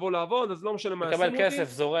כסף לבוא לעבוד, אז לא משנה מה ישים אותי. מקבל כסף,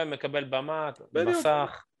 זורם, מקבל במה,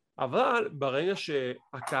 מסך. אבל ברגע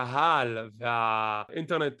שהקהל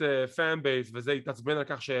והאינטרנט פן בייס וזה יתעצבן על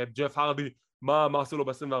כך שג'ף הרדי מה עשו לו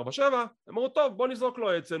ב-24/7, הם אמרו טוב בוא נזרוק לו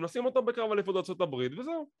עצם, נשים אותו בקרב אליפות ארצות הברית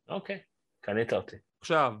וזהו. אוקיי, קנית אותי.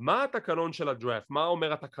 עכשיו, מה התקנון של הדראפט? מה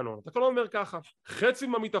אומר התקנון? התקנון אומר ככה, חצי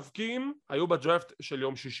מהמתאבקים היו בדראפט של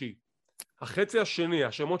יום שישי. החצי השני,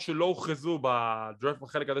 השמות שלא הוכרזו בדראפט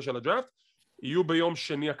בחלק הזה של הדראפט, יהיו ביום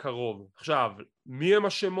שני הקרוב. עכשיו, מי הם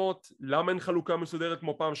השמות? למה אין חלוקה מסודרת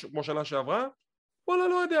כמו שנה שעברה? וואלה,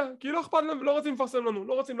 לא יודע, כי לא אכפת להם, לא רוצים לפרסם לנו,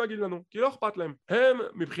 לא רוצים להגיד לנו, כי לא אכפת להם. הם,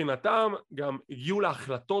 מבחינתם, גם הגיעו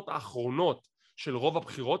להחלטות האחרונות של רוב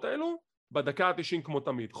הבחירות האלו, בדקה ה-90 כמו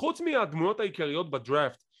תמיד. חוץ מהדמויות העיקריות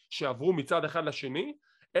בדראפט שעברו מצד אחד לשני,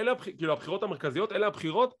 אלה, כאילו הבחירות המרכזיות, אלה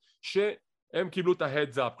הבחירות שהם קיבלו את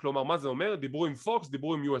ה-heads up. כלומר, מה זה אומר? דיברו עם פוקס,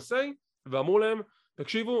 דיברו עם USA, ואמרו להם,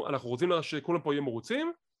 תקשיבו, אנחנו רוצים שכולם פה יהיו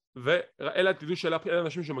מרוצים, ואלה תדעו שאלה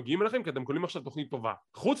אנשים שמגיעים אליכם, כי אתם קולים עכשיו תוכנית טובה.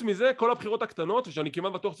 חוץ מזה, כל הבחירות הקטנות, שאני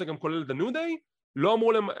כמעט בטוח שזה גם כולל את ה-New Day, לא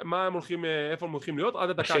אמרו להם מה הם הולכים, איפה הם הולכים להיות, עד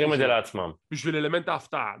הדקה. משאירים את זה לעצמם. בשביל אלמנט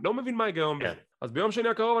ההפתעה. לא מבין מה ההיגיון בזה. אז ביום שני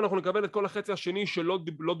הקרוב אנחנו נקבל את כל החצי השני שלא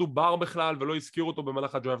דובר בכלל ולא הזכירו אותו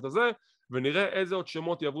במהלך הדראפט הזה, ונראה איזה עוד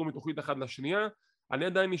שמות יעברו מתוכנית אחת לשנייה. אני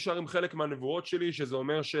עדיין נשאר עם חלק מהנבואות שלי, שזה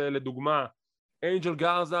אומר שלדוגמה, אנג'ל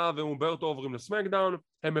גרזה ואומברטו עוברים לסמקדאון,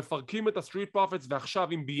 הם מפרקים את הסטריט פרופטס, ועכשיו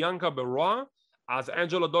עם ביאנקה ברוע, אז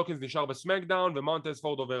אנג'לו דוקינס נשאר בסמקדאון ומונטז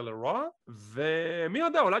פורד עובר לרוע, ומי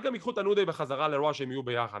יודע, אולי גם ייקחו את הנודי בחזרה לרוע שהם יהיו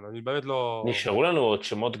ביחד. אני באמת לא... נשארו לנו עוד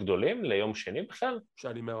שמות גדולים ליום שני בכלל?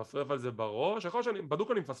 שאני מרפרף על זה בראש, יכול להיות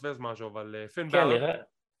בדוק אני מפספס משהו, אבל פין כן, בלר,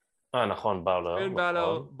 נראה. נכון, באולר. פין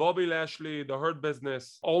בלר, בובי לשלי, The Hurt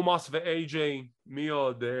Business, אולמוס ו-AJ, מי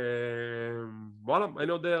עוד? וואלה, אין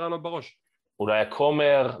לי עוד רעיונות בראש. אולי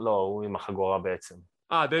הכומר, לא, הוא עם החגורה בעצם.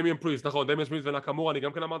 דמיאן פריסט, נכון, דמיאן פריסט ונקמורה, אני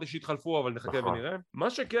גם כן אמרתי שהתחלפו, אבל נחכה ונראה. מה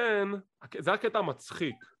שכן, זה הקטע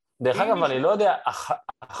מצחיק. דרך אגב, אני לא יודע,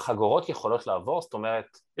 החגורות יכולות לעבור, זאת אומרת...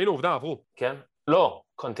 הנה, עובדה, עברו. כן? לא,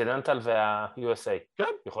 קונטיננטל וה-USA.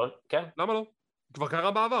 כן? יכולות? כן? למה לא? כבר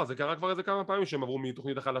קרה בעבר, זה קרה כבר איזה כמה פעמים שהם עברו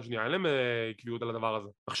מתוכנית אחת לשנייה, אין להם עקביות על הדבר הזה.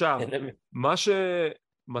 עכשיו, מה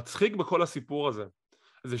שמצחיק בכל הסיפור הזה,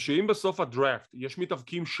 זה שאם בסוף הדראפט יש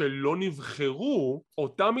מתאבקים שלא נבחרו,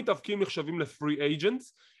 אותם מתאבקים נחשבים לפרי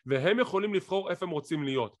אייג'נטס, והם יכולים לבחור איפה הם רוצים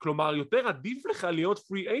להיות. כלומר, יותר עדיף לך להיות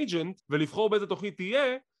פרי אייג'נט ולבחור באיזה תוכנית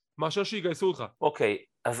תהיה, מאשר שיגייסו אותך. אוקיי,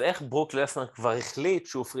 אז איך ברוק לסנר כבר החליט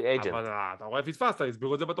שהוא פרי אייג'נט? אבל אתה רואה פספסת,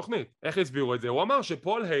 הסבירו את זה בתוכנית. איך הסבירו את זה? הוא אמר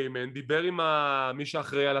שפול היימן דיבר עם מי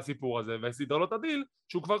שאחראי על הסיפור הזה, והסידר לו את הדיל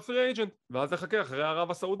שהוא כבר פרי אייג'נט, ואז נחכה אחרי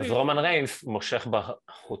ערב הסעודית. אז רומן ריינס מושך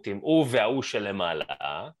בחוטים, הוא והוא שלמעלה,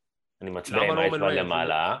 אני מצביע עם האצבע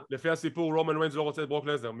למעלה. לפי הסיפור רומן ריינס לא רוצה את ברוק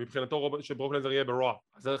לסנר, מבחינתו שברוק לסנר יהיה ברוע.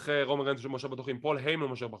 אז איך רומן ריינס מושך בחוטים? פול היימן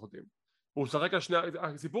מושך בחוטים. הוא משחק על שני,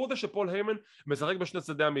 הסיפור הזה שפול היימן משחק בשני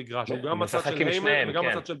צדי המגרש, הוא גם בצד של היימן וגם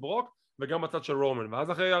בצד של ברוק וגם בצד של רומן,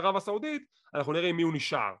 ואז אחרי ערב הסעודית אנחנו נראה עם מי הוא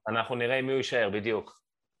נשאר. אנחנו נראה עם מי הוא יישאר, בדיוק.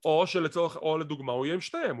 או לדוגמה הוא יהיה עם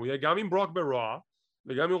שתיהם, הוא יהיה גם עם ברוק ברוע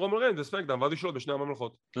וגם עם רומן ריינס בסמקדאון, ואז ישלוט בשני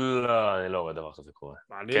הממלכות. לא, אני לא רואה דבר כזה קורה.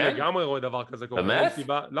 אני לגמרי רואה דבר כזה קורה. באמת?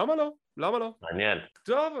 למה לא? למה לא? מעניין.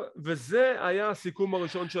 טוב, וזה היה הסיכום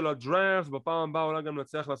הראשון של הדראפט. בפעם הבאה אולי גם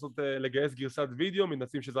נצליח לגייס גרסת וידאו,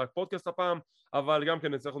 מנסים שזה רק פודקאסט הפעם, אבל גם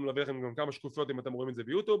כן נצליח להביא לכם גם כמה שקופיות אם אתם רואים את זה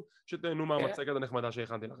ביוטיוב, שתהנו מהמצגת הנחמדה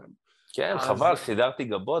שהכנתי לכם. כן, חבל, סידרתי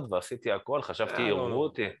גבות ועשיתי הכל, חשבתי יראו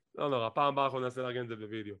אותי. לא נורא, פעם הבאה אנחנו ננסה לארגן את זה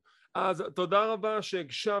בווידאו. אז תודה רבה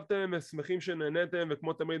שהקשבתם, שמחים שנהנתם,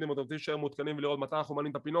 וכמו תמיד אם אתם רוצים להישאר מעודכנים ולראות מתי אנחנו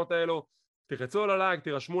מעלים את הפינות האלו, תחצו על הלייק,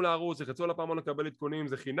 תירשמו לערוץ, תחצו על הפעמון לקבל עדכונים,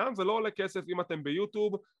 זה חינם, זה לא עולה כסף אם אתם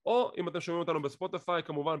ביוטיוב, או אם אתם שומעים אותנו בספוטיפיי,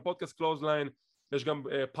 כמובן פודקאסט קלוזליין, יש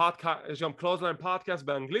גם קלוזליין פודקאסט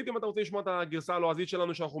באנגלית אם אתם רוצים לשמוע את הגרסה הלועזית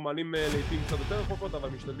שלנו שאנחנו מעלים לעתים קצת יותר רחוקות, אבל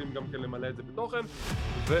משתדלים גם כן למלא את זה בתוכן.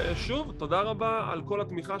 ושוב, תודה רבה על כל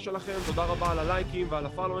התמיכה שלכם, תודה רבה על הלייקים ועל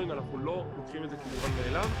הפולווינג, אנחנו לא לוקחים את זה כמובן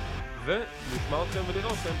מאליו, ונשמע אתכם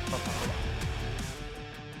ונראה אתכם בפעם הבאה.